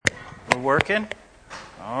We're working?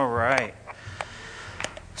 All right.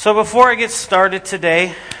 So before I get started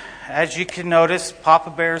today, as you can notice, Papa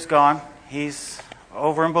Bear's gone. He's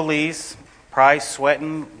over in Belize, probably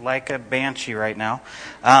sweating like a banshee right now.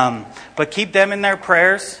 But keep them in their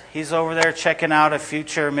prayers. He's over there checking out a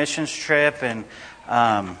future missions trip and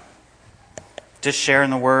just sharing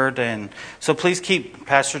the word. And so please keep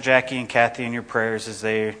Pastor Jackie and Kathy in your prayers as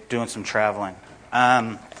they're doing some traveling.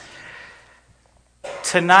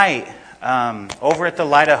 Tonight, over at the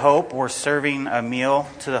Light of Hope, we're serving a meal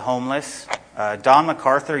to the homeless. Don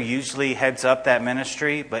MacArthur usually heads up that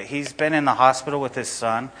ministry, but he's been in the hospital with his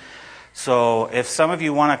son. So if some of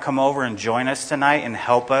you want to come over and join us tonight and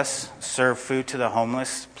help us serve food to the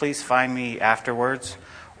homeless, please find me afterwards.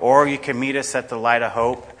 Or you can meet us at the Light of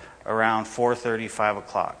Hope around 4:30, 5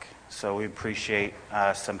 o'clock. So we appreciate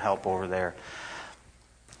some help over there.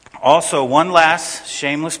 Also, one last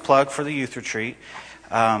shameless plug for the youth retreat.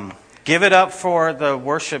 Give it up for the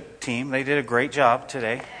worship team. They did a great job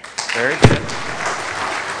today. Very good.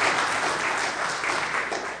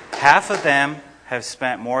 Half of them have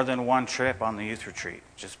spent more than one trip on the youth retreat.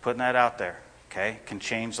 Just putting that out there. Okay? Can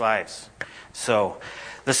change lives. So,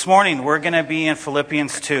 this morning we're going to be in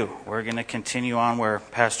Philippians 2. We're going to continue on where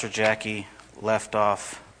Pastor Jackie left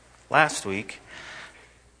off last week.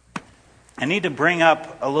 I need to bring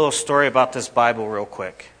up a little story about this Bible real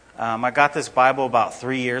quick. I got this Bible about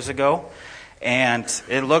 3 years ago, and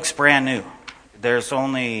it looks brand new. There's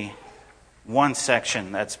only one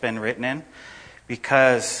section that's been written in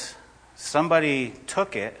because somebody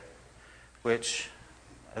took it, which,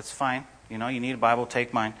 that's fine. You know, you need a Bible,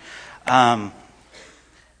 take mine. And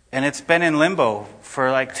it's been in limbo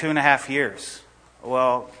for like 2.5 years.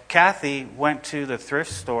 Well, Kathy went to the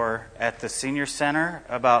thrift store at the senior center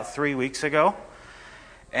about 3 weeks ago,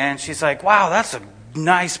 and she's like, wow, that's a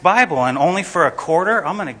nice Bible, and only for $0.25,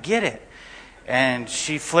 I'm going to get it. And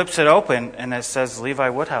she flips it open, and it says Levi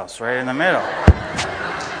Woodhouse right in the middle.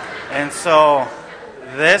 And so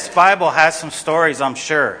this Bible has some stories, I'm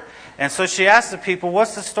sure. And so she asked the people,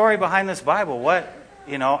 what's the story behind this Bible?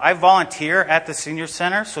 I volunteer at the senior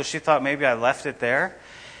center, so she thought maybe I left it there.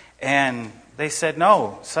 And they said,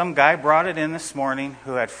 no, some guy brought it in this morning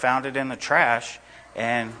who had found it in the trash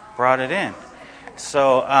and brought it in.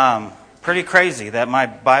 So, pretty crazy that my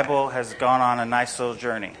Bible has gone on a nice little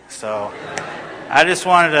journey. So, I just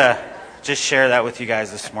wanted to share that with you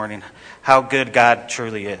guys this morning, how good God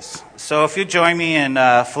truly is. So, if you join me in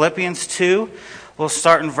Philippians 2, we'll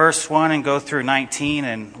start in verse 1 and go through 19,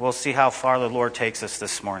 and we'll see how far the Lord takes us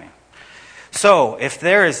this morning. So, if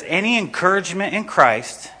there is any encouragement in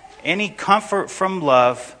Christ, any comfort from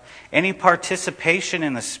love, any participation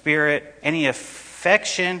in the Spirit, any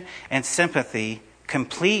affection and sympathy,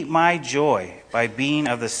 complete my joy by being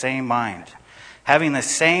of the same mind, having the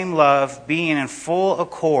same love, being in full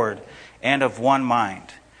accord and of one mind.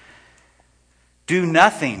 Do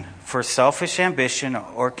nothing for selfish ambition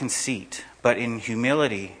or conceit, but in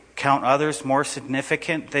humility count others more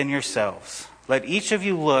significant than yourselves. Let each of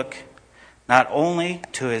you look not only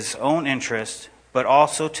to his own interest, but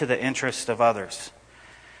also to the interest of others.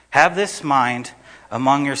 Have this mind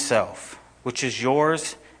among yourself, which is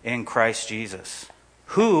yours in Christ Jesus,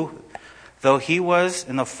 who, though he was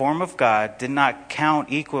in the form of God, did not count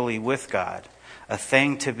equally with God a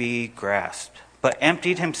thing to be grasped, but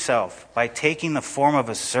emptied himself by taking the form of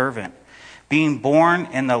a servant, being born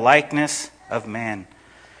in the likeness of man.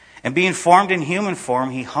 And being formed in human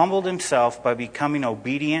form, he humbled himself by becoming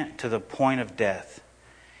obedient to the point of death,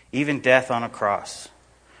 even death on a cross.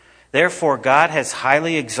 Therefore, God has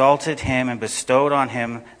highly exalted him and bestowed on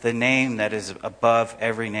him the name that is above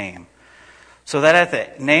every name, so that at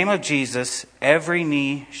the name of Jesus, every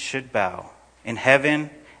knee should bow, in heaven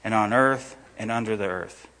and on earth and under the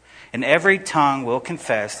earth. And every tongue will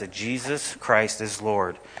confess that Jesus Christ is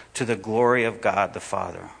Lord, to the glory of God the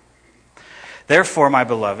Father. Therefore, my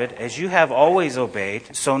beloved, as you have always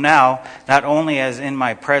obeyed, so now, not only as in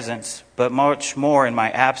my presence, but much more in my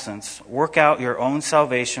absence, work out your own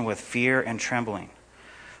salvation with fear and trembling.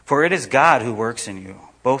 For it is God who works in you,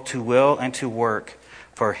 both to will and to work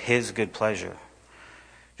for his good pleasure.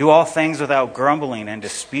 Do all things without grumbling and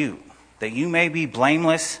dispute, that you may be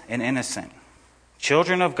blameless and innocent,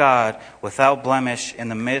 children of God without blemish in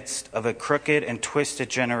the midst of a crooked and twisted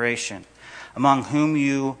generation, among whom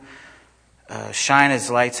you shine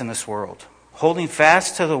as lights in this world, holding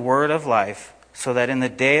fast to the word of life, so that in the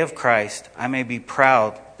day of Christ I may be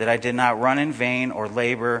proud that I did not run in vain or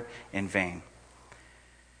labor in vain.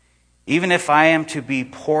 Even if I am to be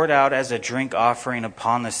poured out as a drink offering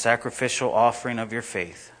upon the sacrificial offering of your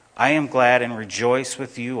faith, I am glad and rejoice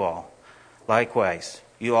with you all. Likewise,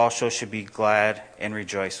 you also should be glad and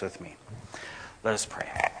rejoice with me. Let us pray.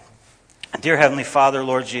 Dear Heavenly Father,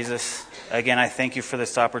 Lord Jesus, again, I thank you for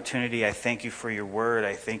this opportunity. I thank you for your word.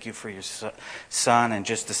 I thank you for your Son and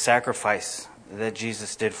just the sacrifice that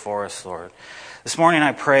Jesus did for us, Lord. This morning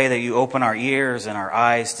I pray that you open our ears and our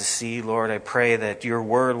eyes to see, Lord. I pray that your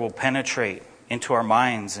word will penetrate into our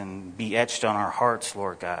minds and be etched on our hearts,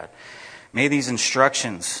 Lord God. May these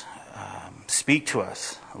instructions speak to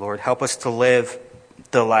us, Lord. Help us to live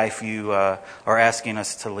the life you are asking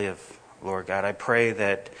us to live, Lord God. I pray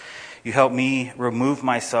that you help me remove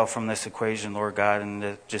myself from this equation, Lord God, and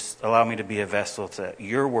to just allow me to be a vessel that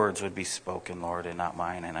your words would be spoken, Lord, and not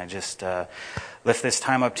mine. And I just lift this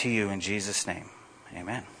time up to you in Jesus' name.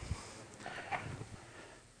 Amen.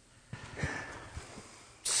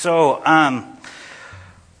 So,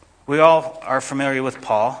 we all are familiar with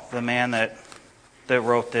Paul, the man that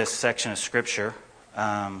wrote this section of Scripture.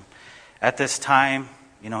 At this time,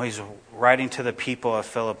 he's writing to the people of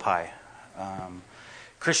Philippi.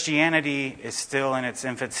 Christianity is still in its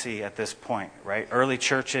infancy at this point, right? Early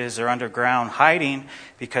churches are underground hiding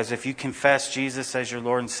because if you confess Jesus as your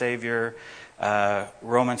Lord and Savior,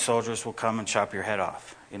 Roman soldiers will come and chop your head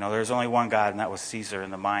off. There's only one God, and that was Caesar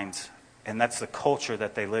in the minds. And that's the culture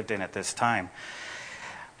that they lived in at this time.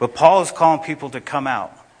 But Paul is calling people to come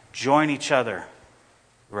out, join each other,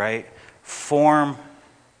 right? Form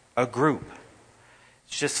a group.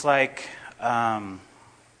 It's just like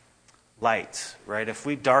lights, right? If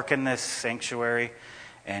we darken this sanctuary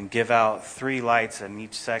and give out 3 lights in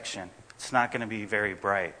each section, it's not going to be very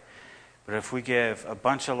bright. But if we give a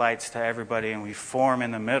bunch of lights to everybody and we form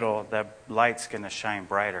in the middle, that light's going to shine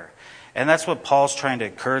brighter. And that's what Paul's trying to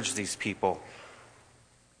encourage these people,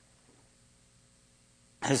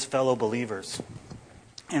 his fellow believers.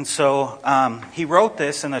 And so he wrote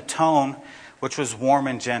this in a tone which was warm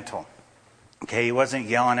and gentle. Okay, he wasn't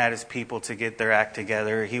yelling at his people to get their act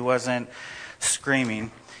together. He wasn't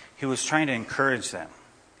screaming. He was trying to encourage them.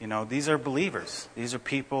 These are believers. These are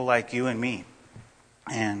people like you and me.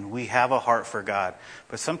 And we have a heart for God.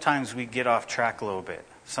 But sometimes we get off track a little bit.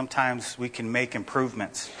 Sometimes we can make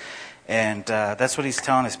improvements. And that's what he's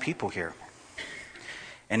telling his people here.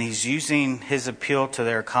 And he's using his appeal to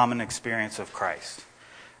their common experience of Christ.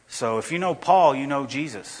 So if you know Paul, you know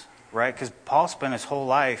Jesus. Right? Because Paul spent his whole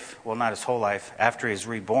life, well, not his whole life, after he was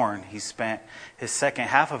reborn, he spent his second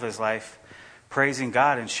half of his life praising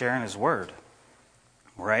God and sharing his word.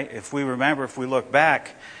 Right? If we look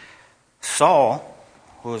back, Saul,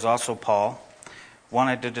 who was also Paul,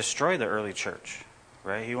 wanted to destroy the early church.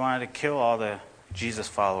 Right? He wanted to kill all the Jesus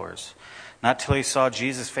followers. Not till he saw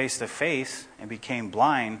Jesus face to face and became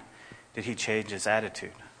blind did he change his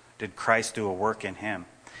attitude. Did Christ do a work in him?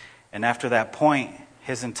 And after that point,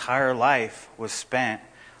 his entire life was spent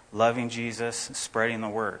loving Jesus, spreading the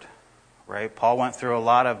word, right? Paul went through a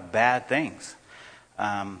lot of bad things,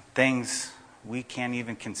 things we can't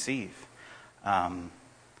even conceive.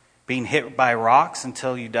 Being hit by rocks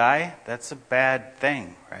until you die, that's a bad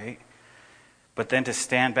thing, right? But then to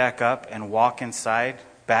stand back up and walk inside,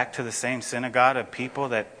 back to the same synagogue of people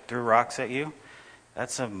that threw rocks at you,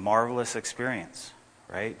 that's a marvelous experience,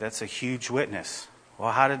 right? That's a huge witness.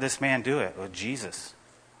 Well, how did this man do it? Well, Jesus.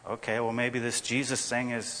 Okay, well, maybe this Jesus thing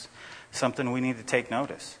is something we need to take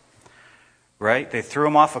notice. Right? They threw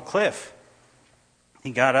him off a cliff. He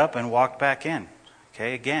got up and walked back in.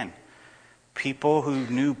 Okay, again, people who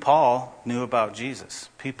knew Paul knew about Jesus.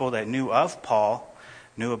 People that knew of Paul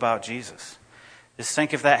knew about Jesus. Just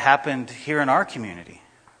think if that happened here in our community.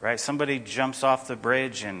 Right? Somebody jumps off the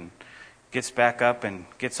bridge and gets back up and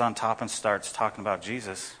gets on top and starts talking about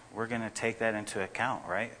Jesus. We're going to take that into account,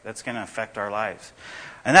 right? That's going to affect our lives.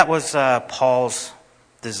 And that was Paul's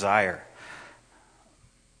desire.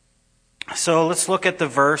 So let's look at the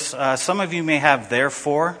verse. Some of you may have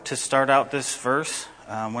therefore to start out this verse.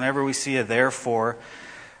 Whenever we see a therefore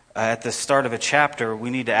at the start of a chapter, we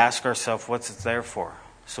need to ask ourselves, what's it there for?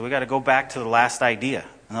 So we got to go back to the last idea.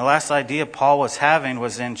 And the last idea Paul was having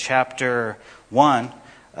was in chapter 1,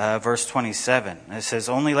 verse 27. It says,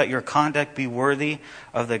 only let your conduct be worthy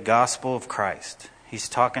of the gospel of Christ. He's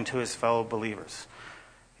talking to his fellow believers.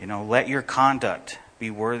 Let your conduct be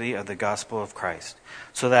worthy of the gospel of Christ,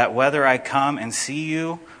 so that whether I come and see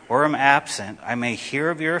you or am absent, I may hear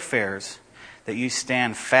of your affairs, that you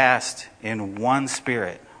stand fast in one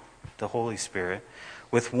Spirit, the Holy Spirit,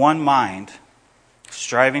 with one mind,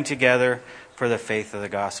 striving together for the faith of the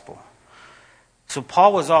gospel. So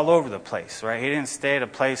Paul was all over the place, right? He didn't stay at a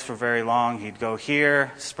place for very long. He'd go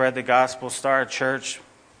here, spread the gospel, start a church,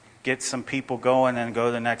 get some people going, and go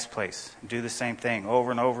to the next place. Do the same thing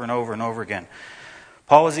over and over and over and over again.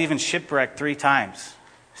 Paul was even shipwrecked 3 times.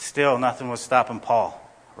 still nothing was stopping Paul,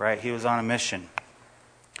 right? He was on a mission.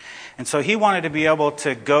 And so he wanted to be able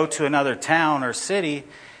to go to another town or city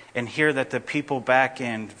and hear that the people back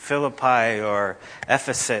in Philippi or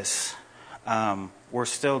Ephesus were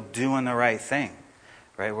still doing the right thing,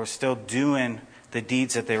 right? We're still doing the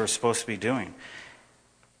deeds that they were supposed to be doing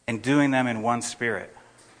and doing them in one Spirit,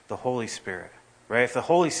 the Holy Spirit, right? If the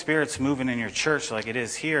Holy Spirit's moving in your church like it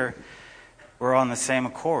is here, we're on the same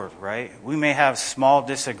accord, right? We may have small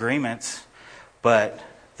disagreements, but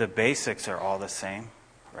the basics are all the same,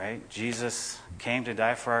 right? Jesus came to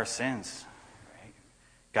die for our sins. Right?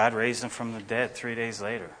 God raised him from the dead 3 days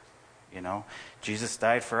later. Jesus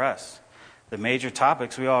died for us. The major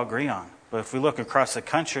topics we all agree on. But if we look across the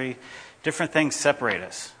country, different things separate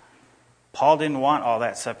us. Paul didn't want all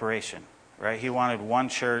that separation, right? He wanted one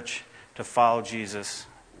church to follow Jesus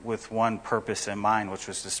with one purpose in mind, which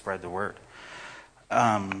was to spread the word.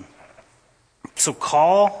 So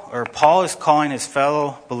Paul is calling his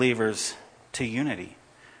fellow believers to unity,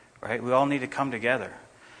 right? We all need to come together.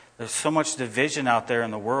 There's so much division out there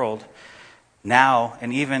in the world now,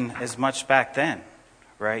 and even as much back then,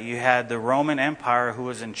 right? You had the Roman Empire who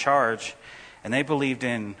was in charge, and they believed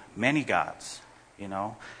in many gods,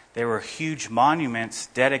 There were huge monuments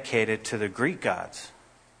dedicated to the Greek gods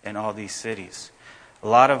in all these cities. A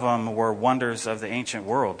lot of them were wonders of the ancient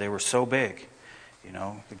world. They were so big.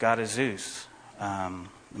 The god of Zeus,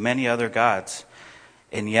 many other gods.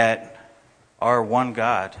 And yet, our one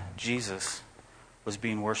God, Jesus, was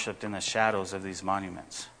being worshipped in the shadows of these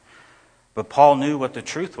monuments. But Paul knew what the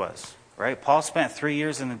truth was, right? Paul spent 3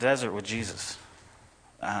 years in the desert with Jesus.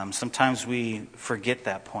 Sometimes we forget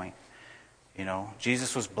that point.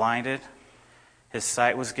 Jesus was blinded. His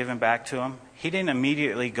sight was given back to him. He didn't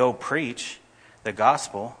immediately go preach the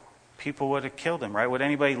gospel. People would have killed him, right? Would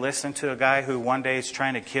anybody listen to a guy who one day is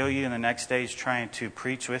trying to kill you and the next day is trying to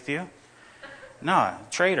preach with you? No,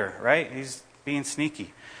 traitor, right? He's being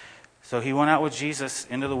sneaky. So he went out with Jesus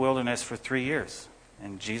into the wilderness for 3 years,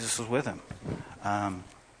 and Jesus was with him. And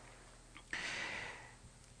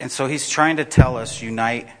so he's trying to tell us,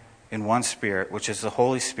 unite in one Spirit, which is the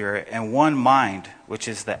Holy Spirit, and one mind, which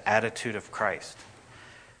is the attitude of Christ.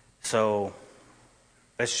 So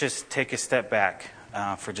let's just take a step back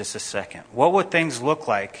for just a second. What would things look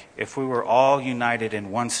like if we were all united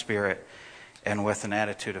in one Spirit and with an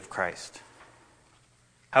attitude of Christ?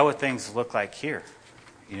 How would things look like here?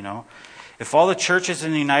 If all the churches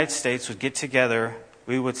in the United States would get together,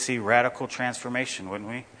 we would see radical transformation, wouldn't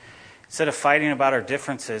we? Instead of fighting about our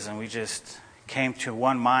differences and we just came to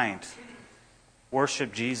one mind,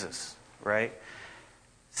 worship Jesus, right?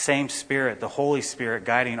 Same Spirit, the Holy Spirit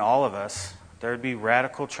guiding all of us, there would be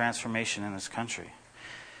radical transformation in this country.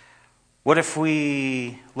 What if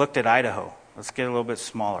we looked at Idaho? Let's get a little bit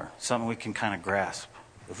smaller, something we can kind of grasp.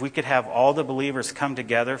 If we could have all the believers come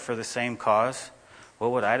together for the same cause,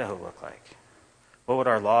 what would Idaho look like? What would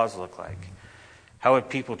our laws look like? How would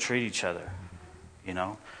people treat each other?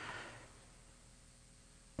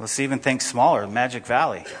 Let's even think smaller, Magic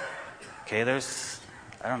Valley. Okay,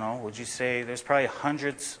 would you say there's probably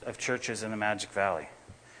hundreds of churches in the Magic Valley.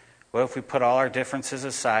 What if we put all our differences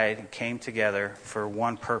aside and came together for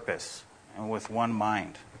one purpose and with one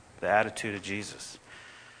mind, the attitude of Jesus?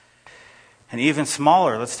 And even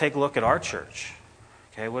smaller, let's take a look at our church.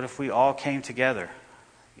 Okay, what if we all came together?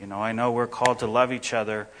 I know we're called to love each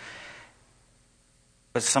other,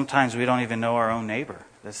 but sometimes we don't even know our own neighbor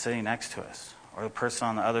that's sitting next to us or the person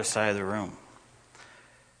on the other side of the room.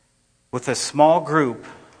 With a small group,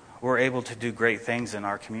 we're able to do great things in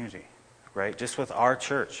our community, right? Just with our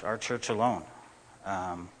church alone.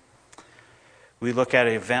 We look at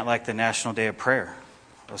an event like the National Day of Prayer.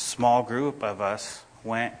 A small group of us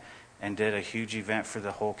went and did a huge event for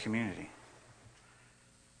the whole community.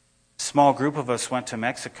 A small group of us went to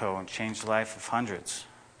Mexico and changed the life of hundreds.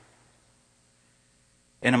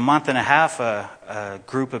 In a month and a half, a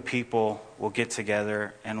group of people will get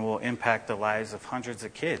together and will impact the lives of hundreds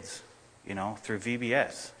of kids, through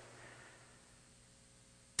VBS.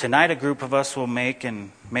 Tonight, a group of us will make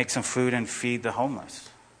some food and feed the homeless.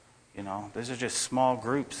 Those are just small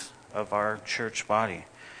groups of our church body.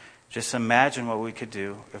 Just imagine what we could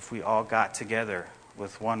do if we all got together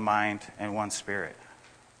with one mind and one Spirit.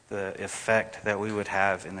 The effect that we would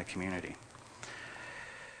have in the community.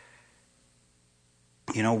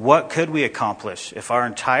 What could we accomplish if our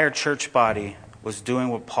entire church body was doing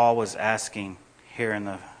what Paul was asking here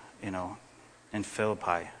in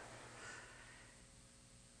Philippi?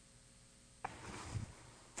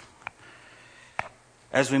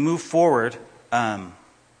 As we move forward,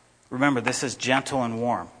 Remember, this is gentle and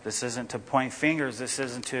warm. This isn't to point fingers. This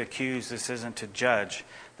isn't to accuse. This isn't to judge.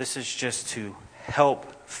 This is just to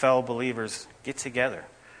help fellow believers get together,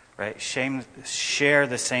 right? Share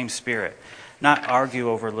the same spirit. Not argue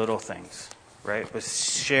over little things, right? But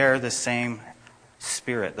share the same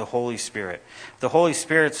Spirit, the Holy Spirit. The Holy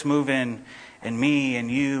Spirit's moving in me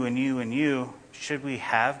and you and you and you. Should we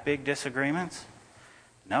have big disagreements?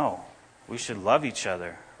 No. We should love each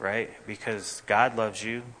other, right? Because God loves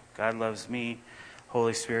you. God loves me.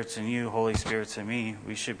 Holy Spirit's in you. Holy Spirit's in me.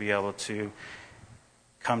 We should be able to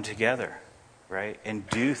come together, right? And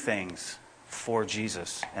do things for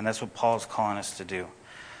Jesus. And that's what Paul's calling us to do.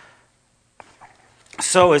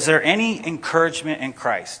 So, is there any encouragement in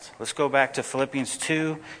Christ? Let's go back to Philippians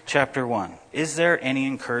 2, chapter 1. Is there any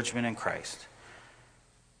encouragement in Christ?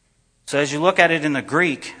 So, as you look at it in the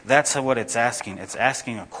Greek, that's what it's asking. It's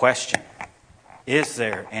asking a question. Is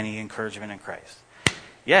there any encouragement in Christ?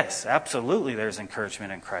 Yes, absolutely there's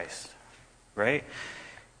encouragement in Christ. Right?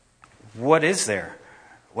 What is there?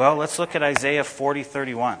 Well, let's look at Isaiah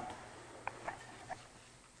 40:31.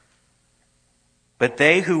 But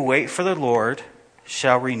they who wait for the Lord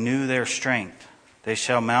shall renew their strength. They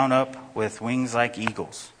shall mount up with wings like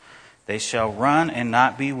eagles. They shall run and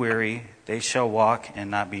not be weary. They shall walk and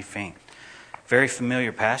not be faint. Very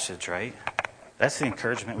familiar passage, right? That's the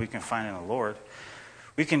encouragement we can find in the Lord.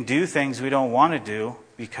 We can do things we don't want to do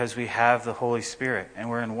because we have the Holy Spirit and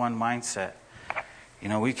we're in one mindset. You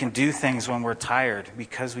know, we can do things when we're tired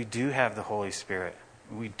because we do have the Holy Spirit.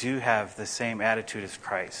 We do have the same attitude as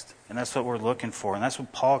Christ. And that's what we're looking for. And that's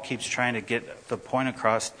what Paul keeps trying to get the point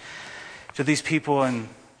across to these people in,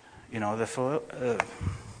 in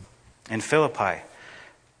Philippi.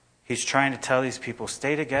 He's trying to tell these people,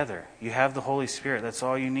 stay together. You have the Holy Spirit. That's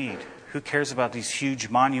all you need. Who cares about these huge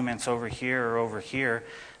monuments over here or over here?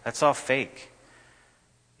 That's all fake.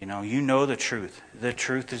 You know the truth. The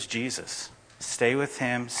truth is Jesus. Stay with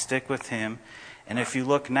Him. Stick with Him. And if you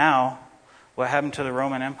look now, what happened to the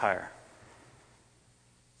Roman Empire?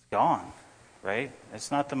 It's gone, right?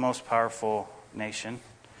 It's not the most powerful nation.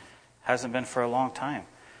 Hasn't been for a long time.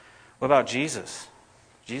 What about Jesus?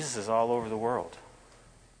 Jesus is all over the world,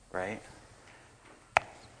 right?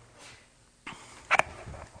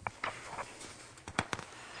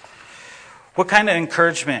 What kind of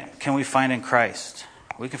encouragement can we find in Christ?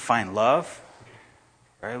 We can find love,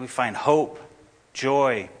 right? We find hope,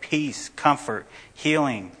 joy, peace, comfort,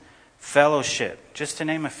 healing, fellowship, just to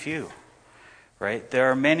name a few, right?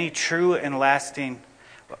 There are many true and lasting,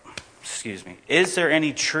 is there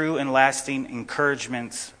any true and lasting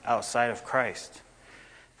encouragements outside of Christ?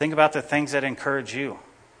 Think about the things that encourage you.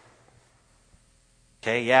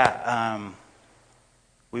 Okay,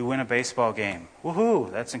 we win a baseball game. Woohoo,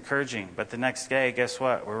 that's encouraging. But the next day, guess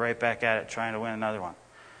what? We're right back at it trying to win another one.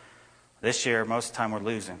 This year, most of the time we're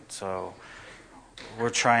losing, so we're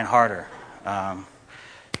trying harder.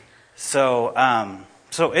 So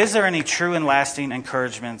is there any true and lasting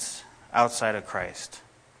encouragements outside of Christ?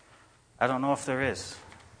 I don't know if there is.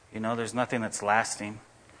 There's nothing that's lasting.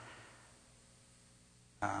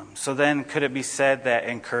 So then, could it be said that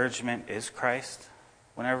encouragement is Christ?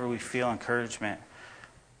 Whenever we feel encouragement,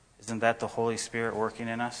 isn't that the Holy Spirit working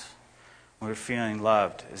in us? When we're feeling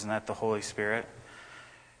loved, isn't that the Holy Spirit?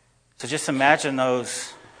 So just imagine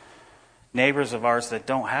those neighbors of ours that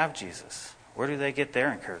don't have Jesus. Where do they get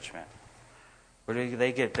their encouragement? Where do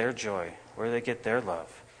they get their joy? Where do they get their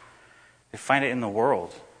love? They find it in the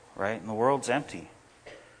world, right? And the world's empty.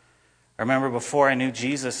 I remember before I knew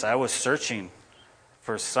Jesus, I was searching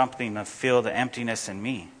for something to fill the emptiness in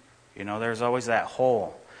me. There's always that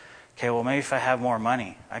hole. Okay, well, maybe if I have more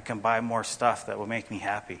money, I can buy more stuff that will make me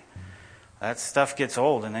happy. That stuff gets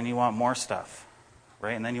old, and then you want more stuff,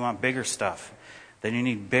 right? And then you want bigger stuff. Then you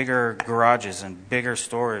need bigger garages and bigger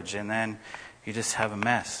storage, and then you just have a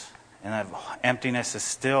mess. And that emptiness is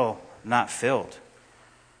still not filled.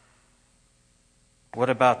 What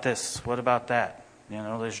about this? What about that?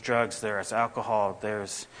 There's drugs, there's alcohol,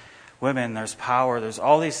 there's women, there's power, there's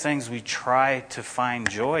all these things we try to find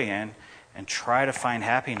joy in and try to find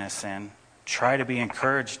happiness in, try to be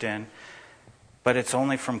encouraged in, but it's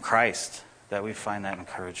only from Christ that we find that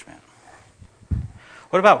encouragement.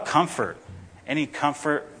 What about comfort? Any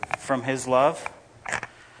comfort from His love?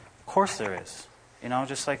 Of course there is.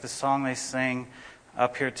 Just like the song they sing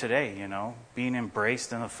up here today, being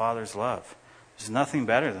embraced in the Father's love. There's nothing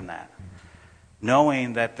better than that.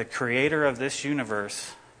 Knowing that the Creator of this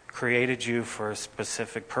universe created you for a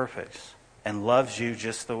specific purpose and loves you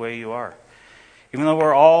just the way you are. Even though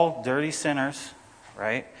we're all dirty sinners,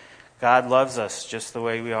 right? God loves us just the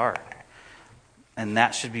way we are. And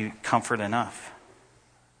that should be comfort enough.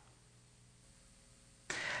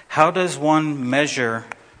 How does one measure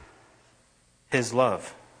his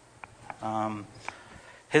love?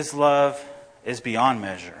 His love is beyond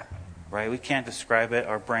measure, right? We can't describe it.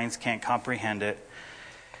 Our brains can't comprehend it.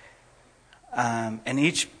 And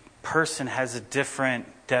each person has a different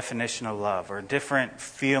definition of love, or a different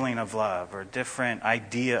feeling of love, or a different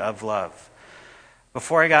idea of love.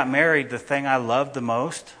 Before I got married, the thing I loved the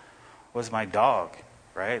most was my dog,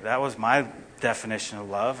 right? That was my definition of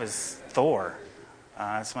love, is Thor.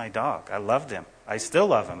 That's my dog. I loved him. I still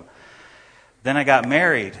love him. Then I got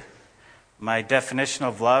married. My definition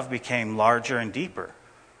of love became larger and deeper,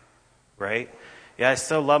 right? Yeah, I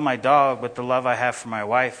still love my dog, but the love I have for my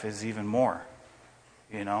wife is even more,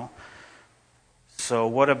 you know? So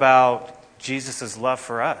what about Jesus' love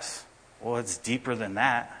for us? Well, it's deeper than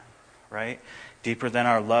that, right? Deeper than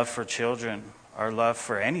our love for children, our love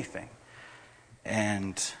for anything.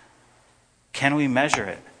 And can we measure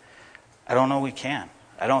it? I don't know we can.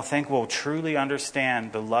 I don't think we'll truly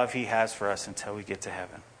understand the love he has for us until we get to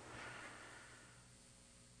heaven.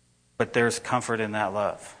 But there's comfort in that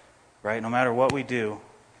love, right? No matter what we do,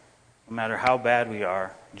 no matter how bad we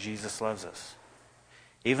are, Jesus loves us.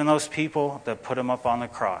 Even those people that put him up on the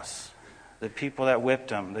cross, the people that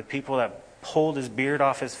whipped him, the people that pulled his beard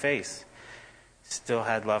off his face, still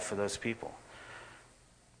had love for those people.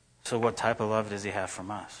 So what type of love does he have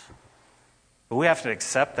from us? But we have to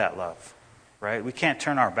accept that love, right? We can't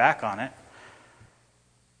turn our back on it.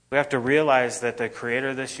 We have to realize that the creator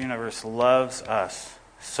of this universe loves us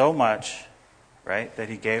so much, right, that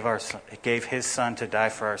he gave his son to die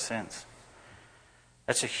for our sins.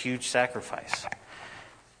 That's a huge sacrifice.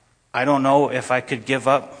 I don't know if I could give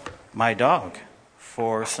up my dog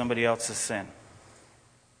for somebody else's sin.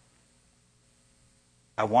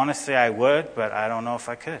 I want to say I would, but I don't know if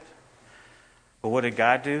I could. But what did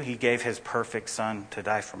God do? He gave his perfect son to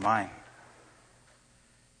die for mine.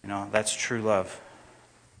 You know, that's true love.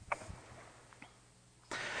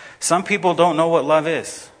 Some people don't know what love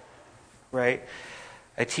is, right?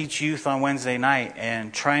 I teach youth on Wednesday night,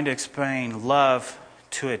 and trying to explain love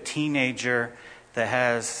to a teenager that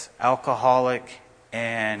has alcoholic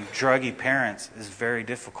and druggy parents is very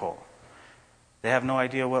difficult. They have no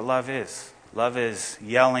idea what love is. Love is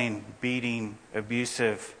yelling, beating,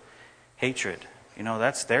 abusive, hatred. You know,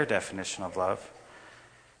 that's their definition of love.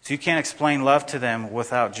 So you can't explain love to them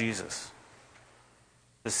without Jesus.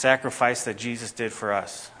 The sacrifice that Jesus did for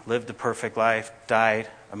us, lived the perfect life, died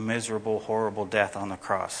a miserable, horrible death on the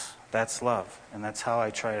cross. That's love, and that's how I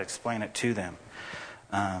try to explain it to them.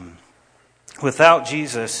 Without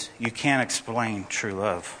Jesus, you can't explain true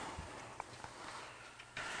love.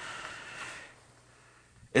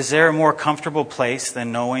 Is there a more comfortable place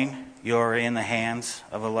than knowing you're in the hands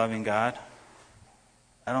of a loving God?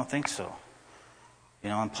 I don't think so. You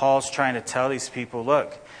know, and Paul's trying to tell these people,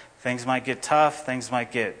 look, things might get tough, things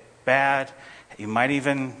might get bad, you might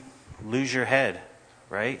even lose your head,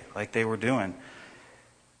 right? Like they were doing.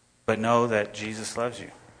 But know that Jesus loves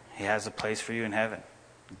you. He has a place for you in heaven.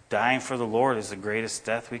 Dying for the Lord is the greatest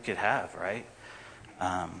death we could have, right?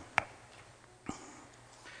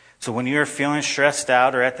 So when you're feeling stressed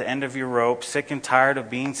out or at the end of your rope, sick and tired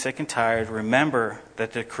of being sick and tired, remember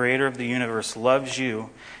that the creator of the universe loves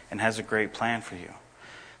you and has a great plan for you.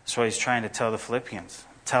 That's what he's trying to tell the Philippians,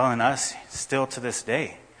 telling us still to this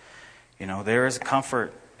day. You know, there is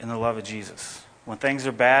comfort in the love of Jesus. When things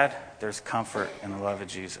are bad, there's comfort in the love of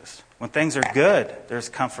Jesus. When things are good, there's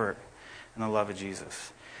comfort in the love of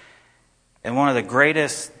Jesus. And one of the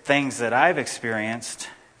greatest things that I've experienced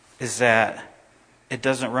is that it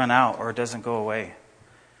doesn't run out or it doesn't go away.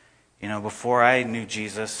 You know, before I knew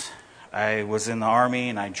Jesus, I was in the army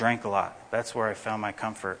and I drank a lot. That's where I found my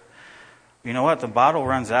comfort. You know what? The bottle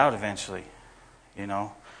runs out eventually. You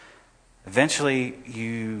know, eventually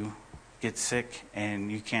you get sick and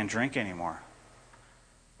you can't drink anymore.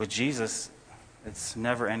 With Jesus, it's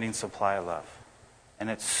never-ending supply of love. And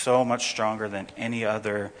it's so much stronger than any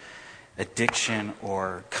other addiction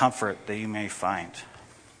or comfort that you may find.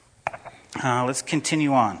 Let's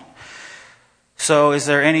continue on. So is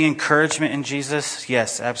there any encouragement in Jesus?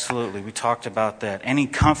 Yes, absolutely. We talked about that. Any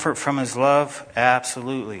comfort from his love?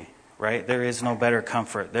 Absolutely. Right? There is no better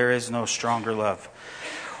comfort. There is no stronger love.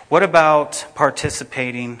 What about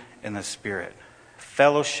participating in the Spirit?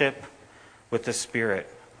 Fellowship with the Spirit.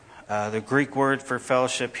 The Greek word for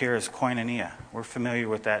fellowship here is koinonia. We're familiar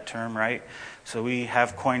with that term, right? So we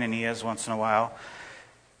have koinonias once in a while.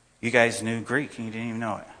 You guys knew Greek and you didn't even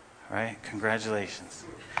know it, right? Congratulations.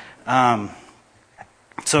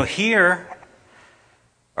 So here,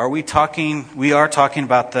 we are talking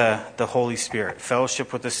about the Holy Spirit,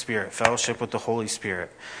 fellowship with the Spirit, fellowship with the Holy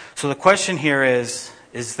Spirit. So the question here is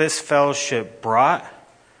is this fellowship brought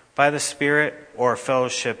by the Spirit or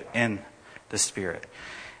fellowship in the Spirit?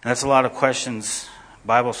 And that's a lot of questions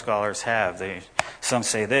Bible scholars have. Some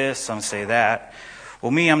say this, some say that.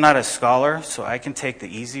 Well, me, I'm not a scholar, so I can take the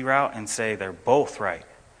easy route and say they're both right.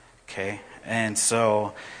 Okay? And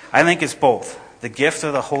so I think it's both. The gift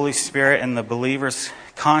of the Holy Spirit and the believer's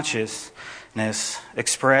consciousness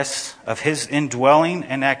express of his indwelling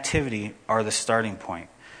and activity are the starting point.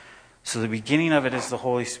 So the beginning of it is the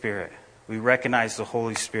Holy Spirit. We recognize the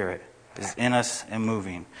Holy Spirit is in us and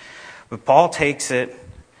moving. But Paul takes it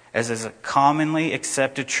as a commonly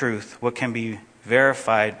accepted truth, what can be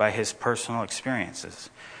verified by his personal experiences.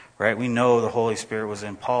 Right? We know the Holy Spirit was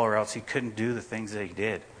in Paul, or else he couldn't do the things that he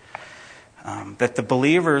did. That the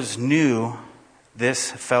believers knew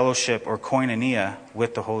this fellowship or koinonia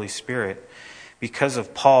with the Holy Spirit because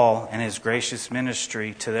of Paul and his gracious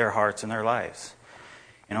ministry to their hearts and their lives.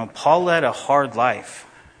 You know, Paul led a hard life.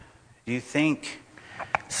 Do you think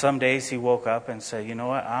some days he woke up and said, you know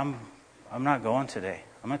what, I'm not going today.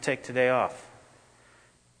 I'm going to take today off.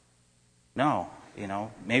 No, you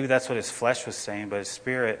know, maybe that's what his flesh was saying, but his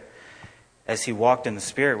spirit, as he walked in the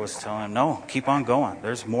Spirit, was telling him, no, keep on going.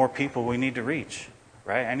 There's more people we need to reach,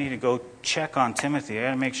 right? I need to go check on Timothy. I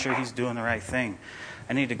got to make sure he's doing the right thing.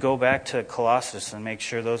 I need to go back to Colossus and make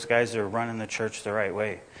sure those guys are running the church the right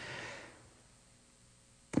way.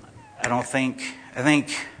 I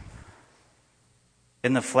think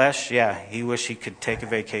in the flesh, yeah, he wished he could take a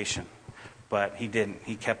vacation, but he didn't.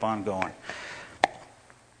 He kept on going.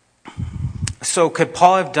 So could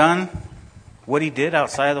Paul have done what he did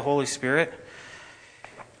outside of the Holy Spirit?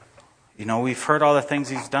 You know, we've heard all the things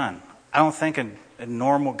he's done. I don't think a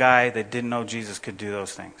normal guy that didn't know Jesus could do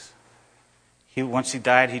those things. Once he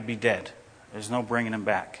died, he'd be dead. There's no bringing him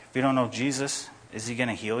back. If you don't know Jesus, is he going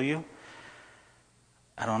to heal you?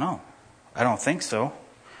 I don't know. I don't think so.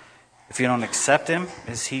 If you don't accept him,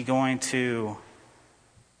 is he going to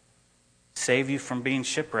save you from being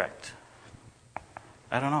shipwrecked?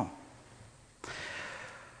 I don't know.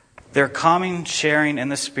 Their common sharing in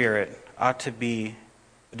the Spirit ought to be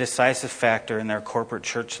a decisive factor in their corporate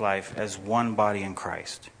church life as one body in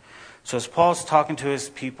Christ. So as Paul's talking to his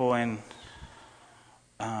people in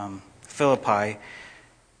Philippi,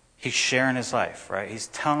 he's sharing his life, right? He's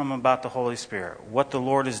telling them about the Holy Spirit, what the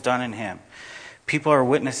Lord has done in him. People are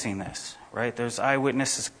witnessing this, right? There's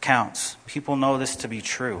eyewitness accounts. People know this to be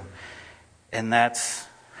true. And that's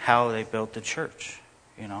how they built the church.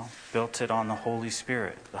 You know, built it on the Holy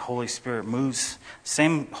Spirit. The Holy Spirit moves.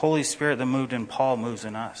 Same Holy Spirit that moved in Paul moves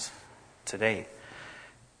in us today.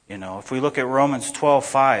 You know, if we look at Romans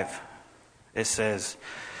 12:5, it says,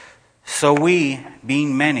 so we,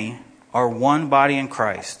 being many, are one body in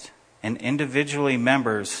Christ and individually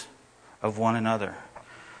members of one another.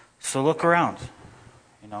 So look around.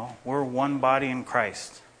 You know, we're one body in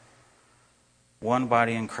Christ. One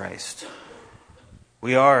body in Christ.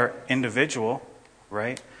 We are individual,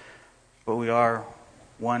 right? But we are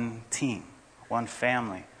one team, one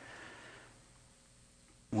family.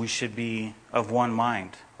 We should be of one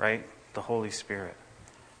mind, right? The Holy Spirit.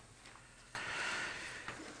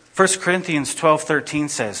 1 Corinthians 12:13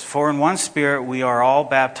 says, for in one Spirit we are all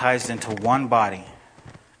baptized into one body,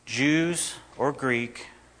 Jews or Greek,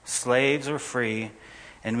 slaves or free,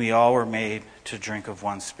 and we all were made to drink of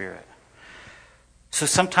one Spirit. So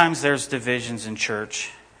sometimes there's divisions in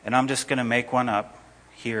church, and I'm just going to make one up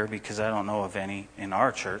here because I don't know of any in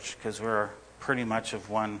our church, because we're pretty much of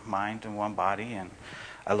one mind and one body, and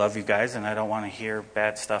I love you guys, and I don't want to hear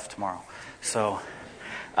bad stuff tomorrow. So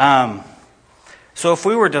if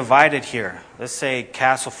we were divided here, let's say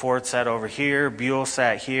Castleford sat over here, Buell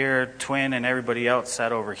sat here, Twin and everybody else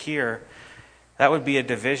sat over here, that would be a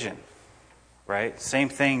division, right? Same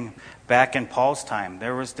thing back in Paul's time.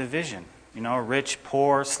 There was division. You know, rich,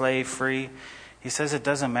 poor, slave, free. He says it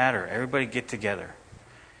doesn't matter. Everybody get together.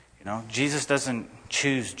 You know, Jesus doesn't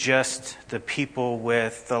choose just the people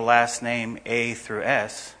with the last name A through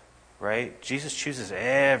S, right? Jesus chooses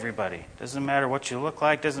everybody. Doesn't matter what you look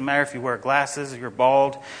like. Doesn't matter if you wear glasses, if you're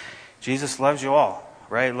bald. Jesus loves you all,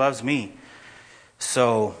 right? Loves me.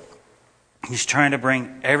 So he's trying to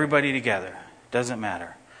bring everybody together. Doesn't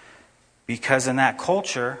matter. Because in that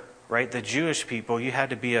culture, right, the Jewish people, you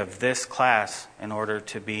had to be of this class in order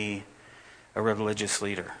to be a religious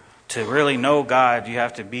leader. To really know God, you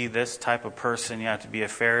have to be this type of person. You have to be a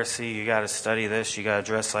Pharisee. You got to study this. You got to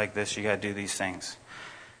dress like this. You got to do these things.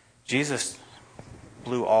 Jesus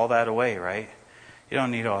blew all that away, right? You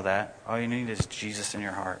don't need all that. All you need is Jesus in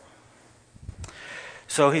your heart.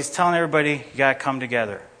 So he's telling everybody, you got to come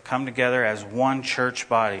together. Come together as one church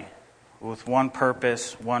body with one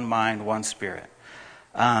purpose, one mind, one spirit.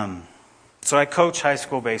 So I coach high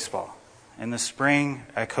school baseball. In the spring,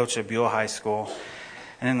 I coach at Buell High School.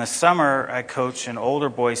 And in the summer, I coach an older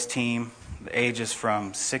boys team, the ages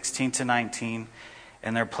from 16 to 19,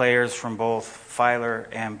 and they're players from both Filer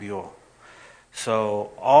and Buell.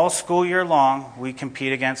 So all school year long, we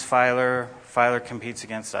compete against Filer. Filer competes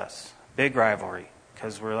against us. Big rivalry,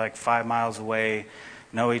 because we're like 5 miles away,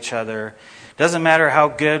 know each other. Doesn't matter how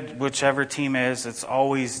good whichever team is, it's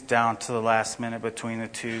always down to the last minute between the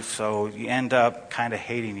two, so you end up kind of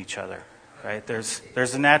hating each other, right? There's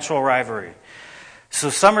a natural rivalry. So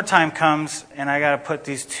summertime comes, and I got to put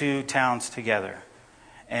these two towns together.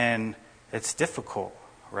 And it's difficult,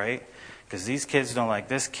 right? Because these kids don't like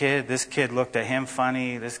this kid looked at him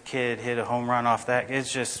funny, this kid hit a home run off that. It's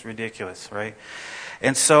just ridiculous, right?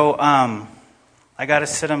 And so I got to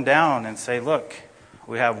sit them down and say, look,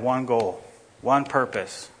 we have one goal, one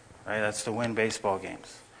purpose, right? That's to win baseball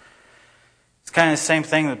games. It's kind of the same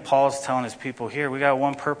thing that Paul's telling his people here. We got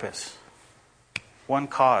one purpose, one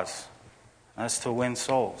cause. That's to win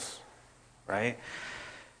souls, right?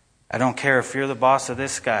 I don't care if you're the boss of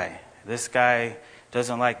this guy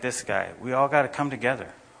doesn't like this guy. We all got to come together.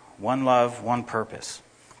 One love, one purpose.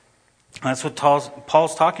 And that's what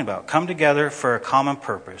Paul's talking about. Come together for a common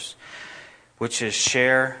purpose, which is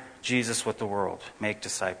share Jesus with the world, make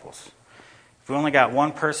disciples. If we only got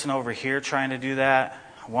one person over here trying to do that,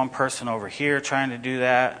 one person over here trying to do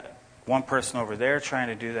that, one person over there trying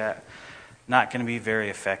to do that, not going to be very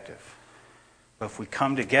effective. But if we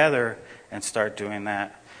come together and start doing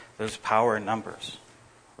that, there's power in numbers,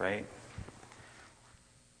 right?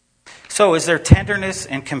 So is there tenderness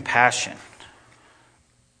and compassion?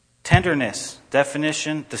 Tenderness,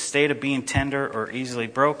 definition, the state of being tender or easily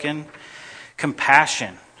broken.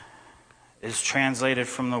 Compassion is translated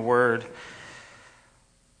from the word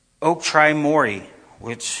oktrimori,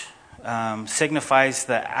 which signifies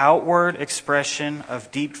the outward expression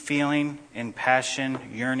of deep feeling in passion,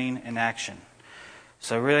 yearning, and action.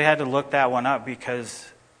 So I really had to look that one up because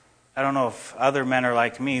I don't know if other men are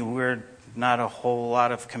like me. We're not a whole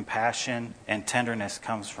lot of compassion and tenderness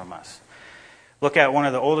comes from us. Look at one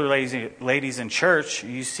of the older ladies in church.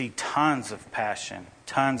 You see tons of passion,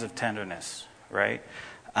 tons of tenderness, right?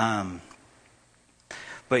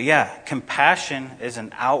 But yeah, compassion is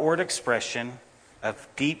an outward expression of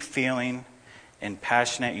deep feeling and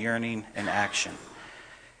passionate yearning and action.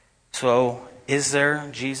 So is there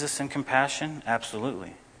Jesus in compassion?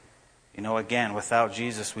 Absolutely. You know, again, without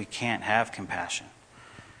Jesus, we can't have compassion.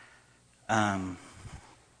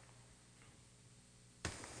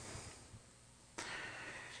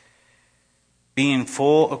 Being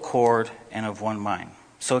full accord and of one mind.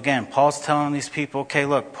 So again, Paul's telling these people, okay,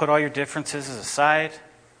 look, put all your differences aside,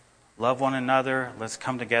 love one another, let's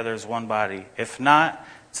come together as one body. If not,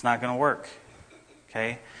 it's not going to work.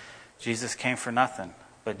 Okay? Jesus came for nothing,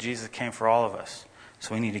 but Jesus came for all of us.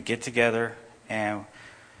 So we need to get together and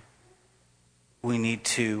we need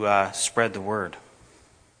to spread the word.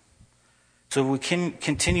 So we can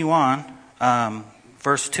continue on.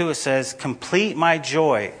 Verse 2, it says, complete my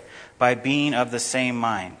joy by being of the same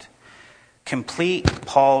mind. Complete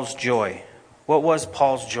Paul's joy. What was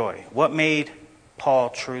Paul's joy? What made Paul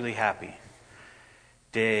truly happy?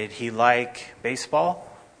 Did he like baseball?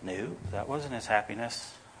 No, that wasn't his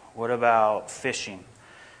happiness. What about fishing?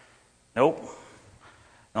 Nope.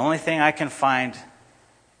 The only thing I can find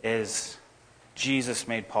is Jesus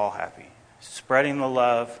made Paul happy. Spreading the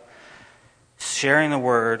love, sharing the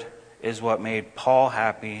word is what made Paul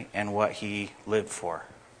happy and what he lived for.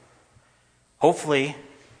 Hopefully,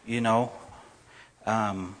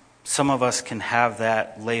 some of us can have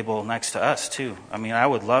that label next to us too. I mean, I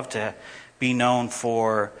would love to be known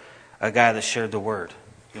for a guy that shared the word.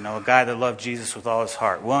 A guy that loved Jesus with all his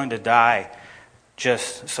heart, willing to die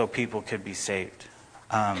just so people could be saved.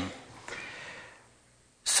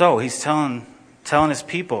 So he's telling his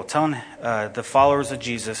people, telling the followers of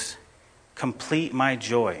Jesus, complete my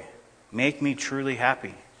joy. Make me truly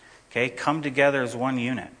happy. Okay, come together as one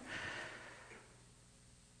unit.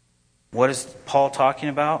 What is Paul talking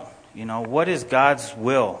about? What is God's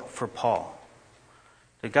will for Paul?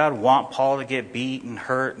 Did God want Paul to get beat and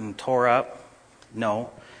hurt and tore up? No.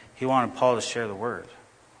 He wanted Paul to share the word,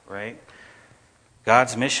 right?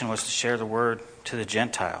 God's mission was to share the word to the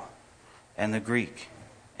Gentile and the Greek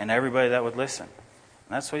and everybody that would listen.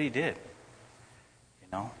 And that's what he did.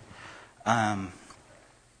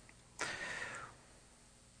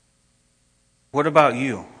 What about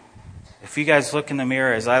you? If you guys look in the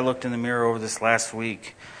mirror, as I looked in the mirror over this last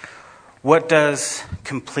week, what does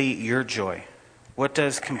complete your joy? What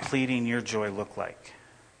does completing your joy look like?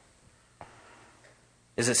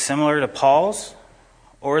 Is it similar to Paul's?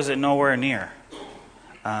 or is it nowhere near?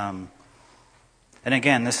 And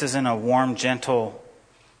again, this isn't a warm, gentle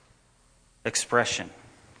expression.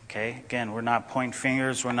 Okay? Again, we're not pointing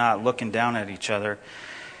fingers. We're not looking down at each other.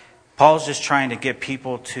 Paul's just trying to get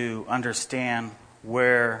people to understand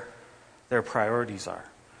where their priorities are.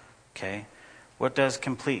 Okay? What does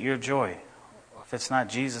complete your joy? If it's not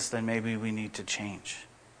Jesus, then maybe we need to change.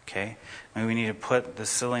 Okay? Maybe we need to put the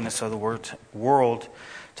silliness of the world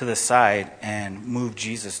to the side and move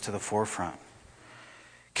Jesus to the forefront.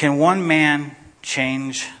 Can one man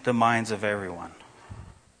change the minds of everyone?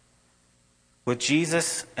 With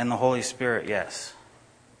Jesus and the Holy Spirit, yes.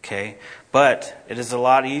 Okay? But it is a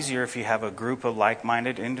lot easier if you have a group of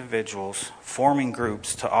like-minded individuals forming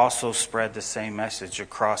groups to also spread the same message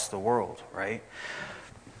across the world, right?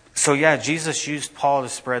 So yeah, Jesus used Paul to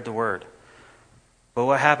spread the word. But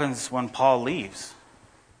what happens when Paul leaves?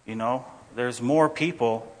 There's more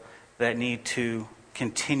people that need to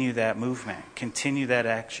continue that movement, continue that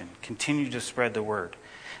action, continue to spread the word.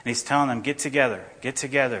 And he's telling them, get together, get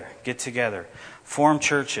together, get together. Form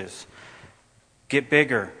churches. Get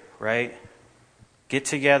bigger, right? Get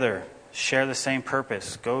together. Share the same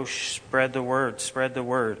purpose. Go spread the word, spread the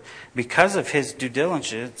word. Because of his due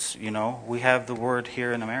diligence, we have the word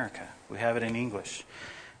here in America. We have it in English.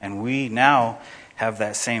 And we now have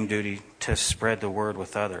that same duty to spread the word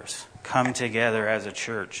with others. Come together as a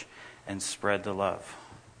church and spread the love.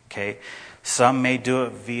 Okay? Some may do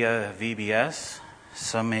it via VBS.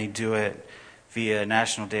 Some may do it via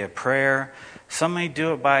National Day of Prayer. Some may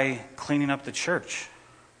do it by cleaning up the church.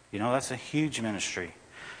 That's a huge ministry.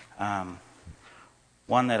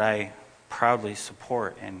 One that I proudly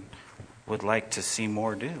support and would like to see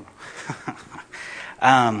more do.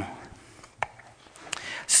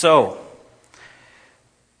 So,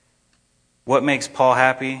 what makes Paul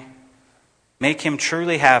happy? Make him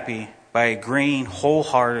truly happy by agreeing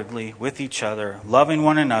wholeheartedly with each other, loving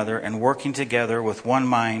one another, and working together with one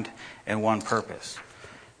mind and one purpose.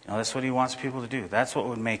 That's what he wants people to do. That's what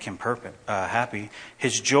would make him happy.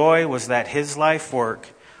 His joy was that his life work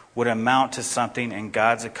would amount to something in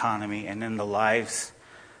God's economy and in the lives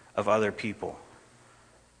of other people.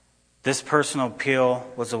 This personal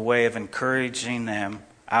appeal was a way of encouraging them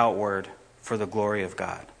outward for the glory of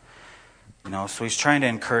God. So he's trying to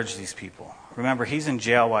encourage these people. Remember, he's in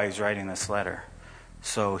jail while he's writing this letter.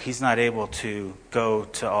 So he's not able to go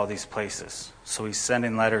to all these places. So he's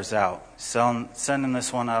sending letters out, sending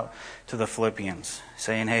this one out to the Philippians,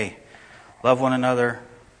 saying, hey, love one another,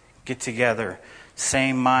 get together,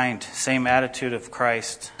 same mind, same attitude of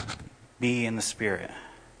Christ, be in the Spirit.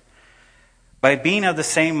 By being of the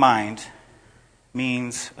same mind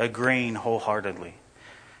means agreeing wholeheartedly.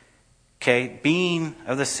 Okay, being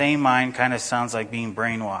of the same mind kind of sounds like being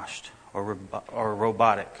brainwashed or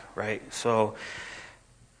robotic, right? So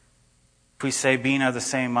if we say being of the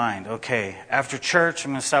same mind, okay, after church,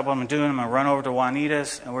 I'm going to stop what I'm doing, I'm going to run over to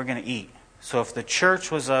Juanita's, and we're going to eat. So if the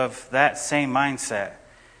church was of that same mindset,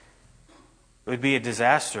 it would be a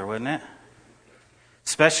disaster, wouldn't it?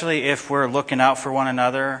 Especially if we're looking out for one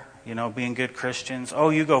another, being good Christians. Oh,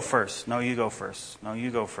 you go first. No, you go first. No,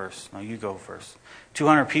 you go first. No, you go first.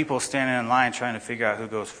 200 people standing in line trying to figure out who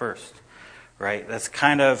goes first, right? That's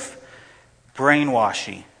kind of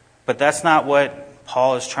brainwashy. But that's not what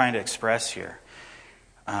Paul is trying to express here.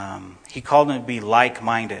 He called them to be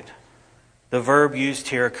like-minded. The verb used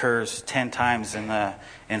here occurs 10 times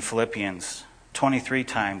in Philippians, 23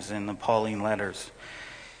 times in the Pauline letters.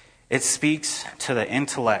 It speaks to the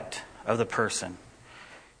intellect of the person.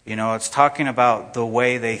 It's talking about the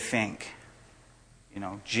way they think.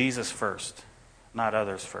 Jesus first, not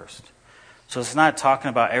others first. So it's not talking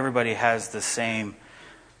about everybody has the same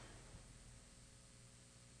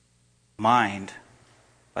mind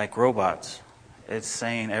like robots. It's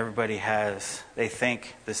saying they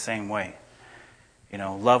think the same way.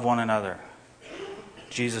 Love one another.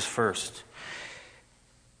 Jesus first.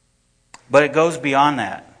 But it goes beyond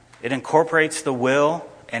that. It incorporates the will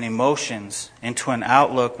and emotions into an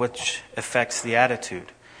outlook which affects the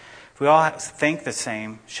attitude. If we all think the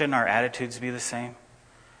same, shouldn't our attitudes be the same?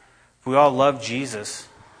 If we all love Jesus,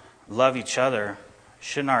 love each other,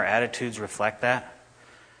 shouldn't our attitudes reflect that?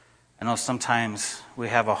 I know sometimes we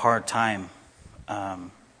have a hard time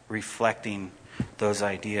reflecting those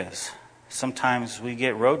ideas. Sometimes we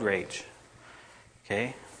get road rage.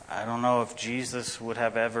 Okay? I don't know if Jesus would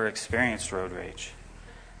have ever experienced road rage.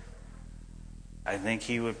 I think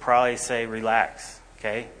he would probably say, relax,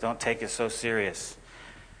 okay? Don't take it so serious.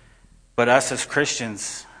 But us as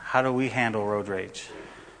Christians, how do we handle road rage?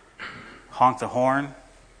 Honk the horn?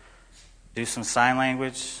 Do some sign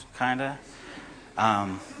language, kind of?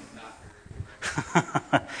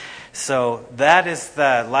 So that is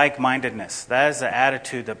the like-mindedness. That is the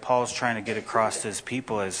attitude that Paul's trying to get across to his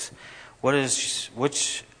people is, what is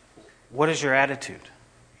your attitude?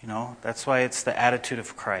 You know, that's why it's the attitude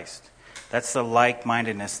of Christ. That's the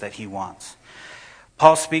like-mindedness that he wants.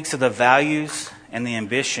 Paul speaks of the values and the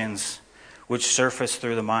ambitions which surface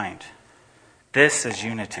through the mind. This is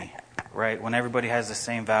unity, right? When everybody has the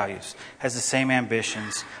same values, has the same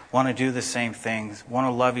ambitions, want to do the same things, want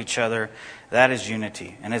to love each other, that is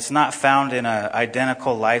unity. And it's not found in an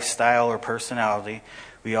identical lifestyle or personality.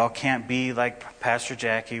 We all can't be like Pastor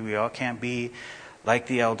Jackie. We all can't be like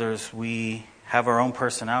the elders. We have our own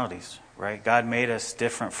personalities, right? God made us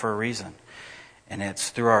different for a reason. And it's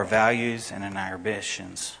through our values and in our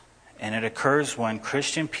ambitions. And it occurs when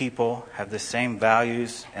Christian people have the same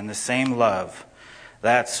values and the same love.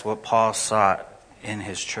 That's what Paul sought in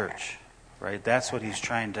his church, right? That's what he's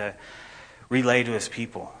trying to relay to his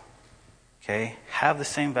people. Okay? Have the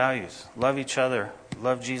same values. Love each other.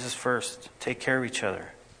 Love Jesus first. Take care of each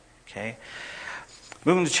other. Okay?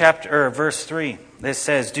 Moving to verse 3. It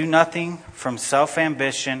says, "Do nothing from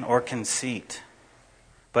self-ambition or conceit,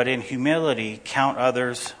 but in humility count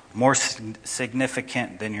others more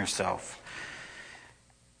significant than yourself."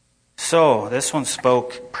 So, this one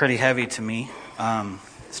spoke pretty heavy to me,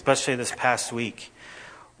 especially this past week.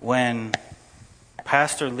 When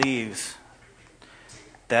pastor leaves,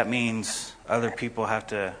 that means other people have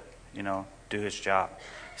to, do his job.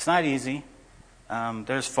 It's not easy.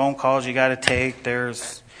 There's phone calls you got to take.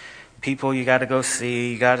 There's people you got to go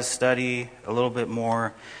see. You got to study a little bit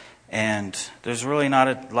more. And there's really not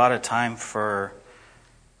a lot of time for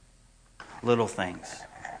little things,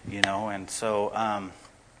 And so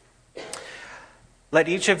let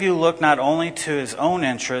each of you look not only to his own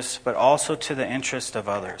interests, but also to the interest of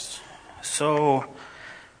others. So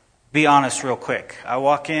be honest real quick. I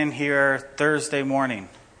walk in here Thursday morning,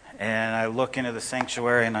 and I look into the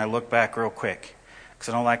sanctuary, and I look back real quick, because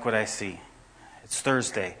I don't like what I see. It's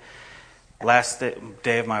Thursday, last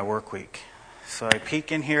day of my work week. So I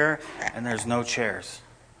peek in here, and there's no chairs.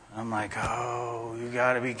 I'm like, oh, you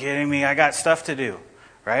got to be kidding me. I got stuff to do,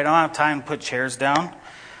 right? I don't have time to put chairs down.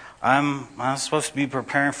 I'm supposed to be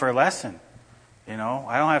preparing for a lesson. I don't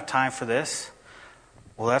have time for this.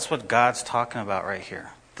 Well, that's what God's talking about right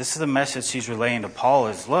here. This is the message he's relaying to Paul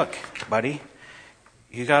is, look, buddy,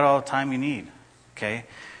 you got all the time you need, okay?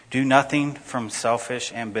 Do nothing from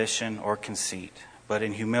selfish ambition or conceit, but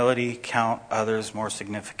in humility count others more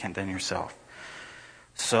significant than yourself.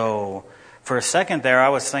 So for a second there, I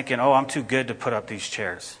was thinking, oh, I'm too good to put up these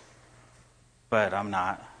chairs. But I'm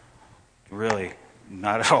not. Really,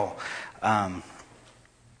 not at all.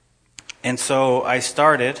 And so I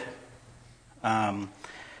started, and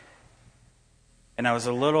I was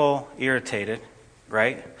a little irritated,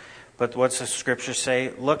 right? But what's the scripture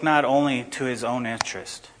say? Look not only to his own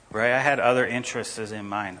interest, right? I had other interests in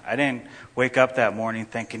mind. I didn't wake up that morning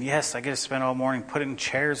thinking, yes, I get to spend all morning putting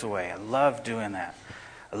chairs away. I love doing that.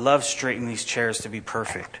 I love straightening these chairs to be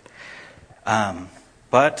perfect.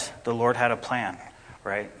 But the Lord had a plan,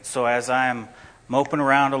 right? So as I'm moping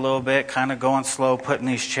around a little bit, kind of going slow, putting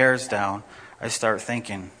these chairs down, I start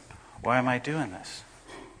thinking, why am I doing this?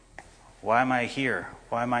 Why am I here?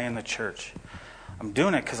 Why am I in the church? I'm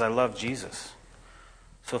doing it because I love Jesus.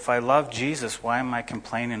 So if I love Jesus, why am I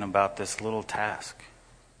complaining about this little task?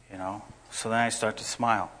 So then I start to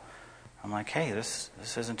smile. I'm like, hey, this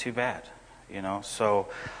isn't too bad. So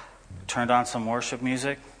turned on some worship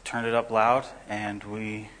music, turned it up loud, and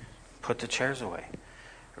we put the chairs away.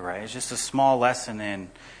 Right? It's just a small lesson in,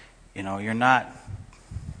 you're not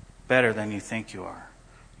better than you think you are.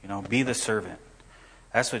 Be the servant.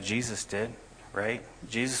 That's what Jesus did, right?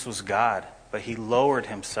 Jesus was God, but he lowered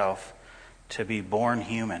himself to be born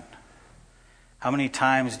human. How many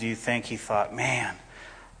times do you think he thought, man,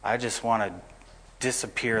 I just want to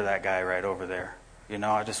disappear that guy right over there.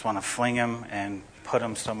 I just want to fling him and put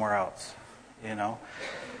him somewhere else.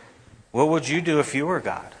 What would you do if you were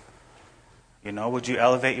God? Would you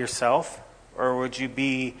elevate yourself, or would you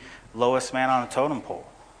be lowest man on a totem pole?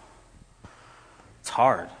 It's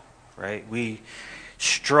hard, right? We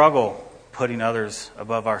struggle putting others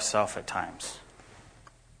above ourselves at times.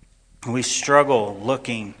 We struggle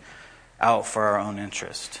looking out for our own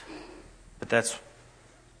interest. But that's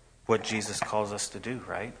what Jesus calls us to do,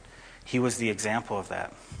 right? He was the example of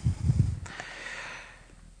that.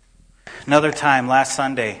 Another time, last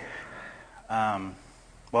Sunday, it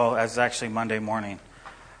was actually Monday morning,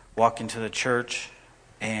 walk into the church,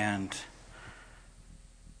 and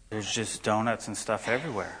there's just donuts and stuff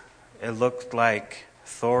everywhere. It looked like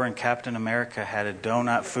Thor and Captain America had a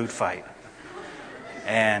donut food fight.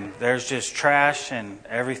 And there's just trash and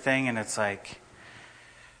everything, and it's like,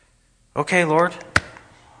 okay, Lord,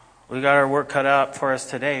 we got our work cut out for us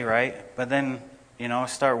today, right? But then,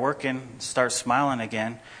 start working, start smiling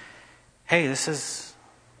again. Hey, this is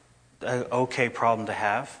an okay problem to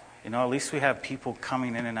have. At least we have people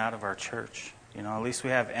coming in and out of our church. At least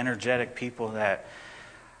we have energetic people that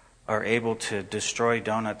are able to destroy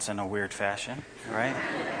donuts in a weird fashion, right?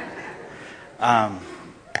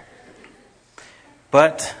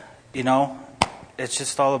 But, it's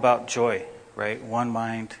just all about joy, right? One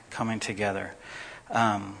mind coming together.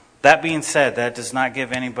 That being said, that does not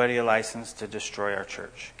give anybody a license to destroy our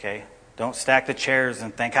church, okay? Don't stack the chairs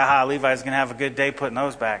and think, Levi's going to have a good day putting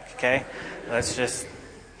those back, okay? Let's just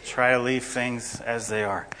try to leave things as they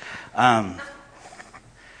are.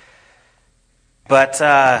 But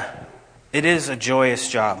it is a joyous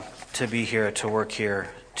job to be here, to work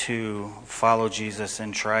here, to follow Jesus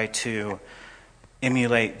and try to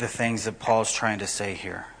emulate the things that Paul's trying to say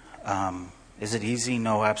here. Is it easy?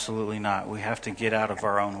 No, absolutely not. We have to get out of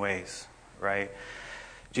our own ways, right?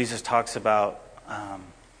 Jesus talks about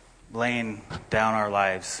laying down our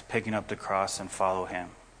lives, picking up the cross and follow him,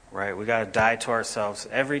 right? We got to die to ourselves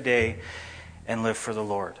every day and live for the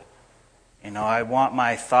Lord. I want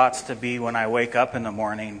my thoughts to be when I wake up in the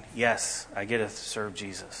morning, yes, I get to serve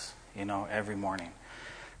Jesus, every morning.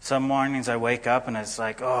 Some mornings I wake up and it's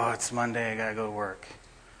like, it's Monday, I got to go to work.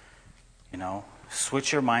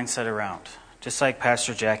 Switch your mindset around. Just like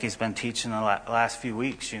Pastor Jackie's been teaching the last few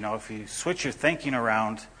weeks, if you switch your thinking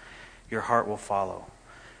around, your heart will follow.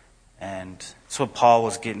 And that's what Paul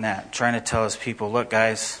was getting at, trying to tell his people, look,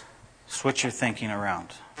 guys, switch your thinking around,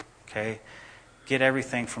 okay? Get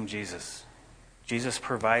everything from Jesus. Jesus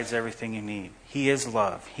provides everything you need. He is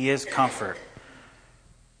love. He is comfort,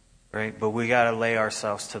 right? But we got to lay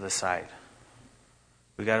ourselves to the side.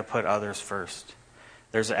 We got to put others first.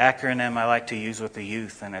 There's an acronym I like to use with the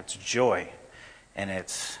youth, and it's JOY. And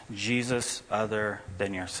it's Jesus other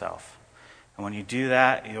than yourself. And when you do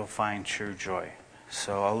that, you'll find true joy.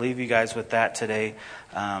 So I'll leave you guys with that today.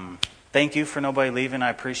 Thank you for nobody leaving. I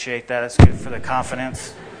appreciate that. It's good for the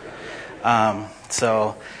confidence.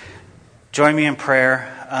 So join me in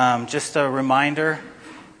prayer. Just a reminder,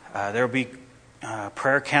 there will be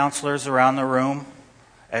prayer counselors around the room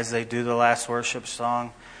as they do the last worship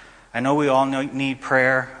song. I know we all need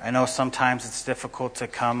prayer. I know sometimes it's difficult to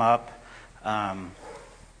come up.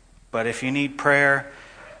 But if you need prayer,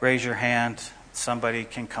 raise your hand. Somebody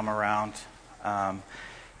can come around.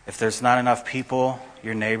 If there's not enough people,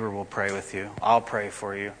 your neighbor will pray with you. I'll pray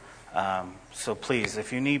for you. So please,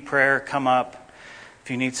 if you need prayer, come up. If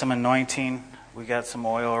you need some anointing, we got some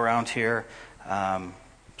oil around here.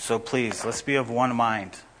 So please, let's be of one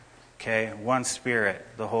mind. Okay? One Spirit,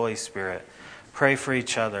 the Holy Spirit. Pray for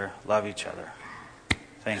each other. Love each other.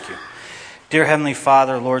 Thank you. Dear Heavenly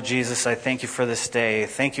Father, Lord Jesus, I thank you for this day.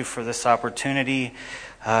 Thank you for this opportunity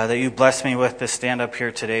that you blessed me with to stand up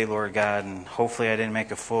here today, Lord God. And hopefully I didn't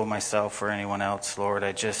make a fool of myself or anyone else, Lord.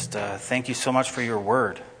 I just thank you so much for your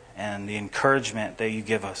word and the encouragement that you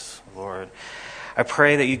give us, Lord. I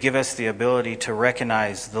pray that you give us the ability to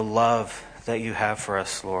recognize the love that you have for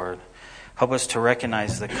us, Lord. Help us to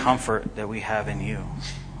recognize the comfort that we have in you,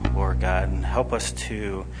 Lord God. And help us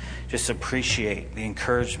to just appreciate the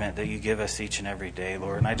encouragement that you give us each and every day,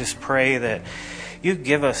 Lord. And I just pray that you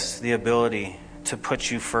give us the ability to put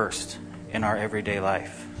you first in our everyday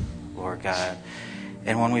life, Lord God.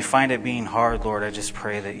 And when we find it being hard, Lord, I just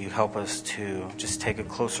pray that you help us to just take a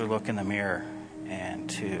closer look in the mirror and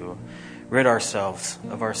to rid ourselves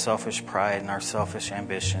of our selfish pride and our selfish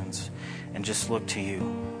ambitions and just look to you,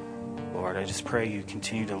 Lord. I just pray you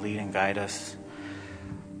continue to lead and guide us.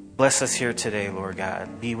 Bless us here today, Lord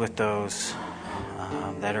God. Be with those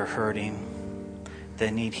that are hurting,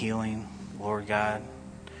 that need healing, Lord God.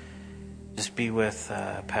 Just be with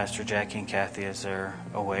Pastor Jackie and Kathy as they're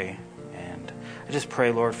away. And I just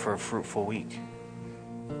pray, Lord, for a fruitful week.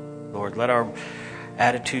 Lord, let our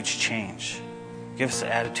attitudes change. Give us an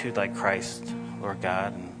attitude like Christ, Lord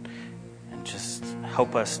God, and just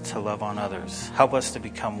help us to love on others. Help us to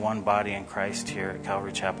become one body in Christ here at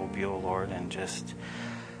Calvary Chapel Buell, Lord, and just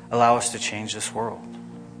allow us to change this world,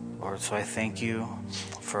 Lord. So I thank you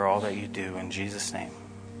for all that you do. In Jesus' name.